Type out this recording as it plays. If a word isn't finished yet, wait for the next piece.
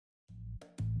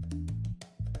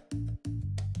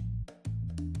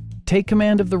Take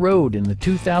command of the road in the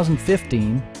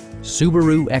 2015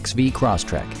 Subaru XV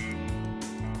Crosstrek.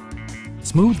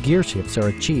 Smooth gear shifts are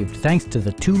achieved thanks to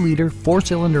the 2-liter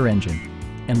 4-cylinder engine,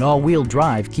 and all-wheel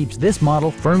drive keeps this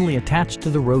model firmly attached to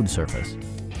the road surface.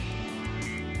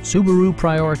 Subaru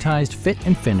prioritized fit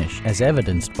and finish as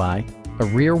evidenced by a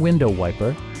rear window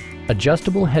wiper,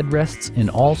 adjustable headrests in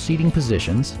all seating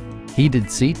positions,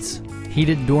 heated seats,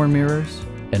 heated door mirrors,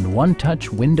 and one-touch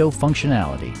window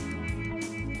functionality.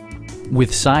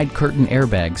 With side curtain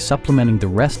airbags supplementing the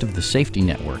rest of the safety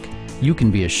network, you can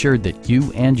be assured that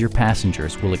you and your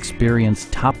passengers will experience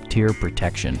top-tier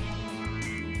protection.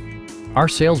 Our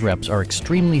sales reps are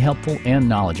extremely helpful and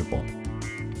knowledgeable.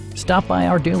 Stop by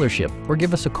our dealership or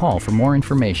give us a call for more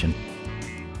information.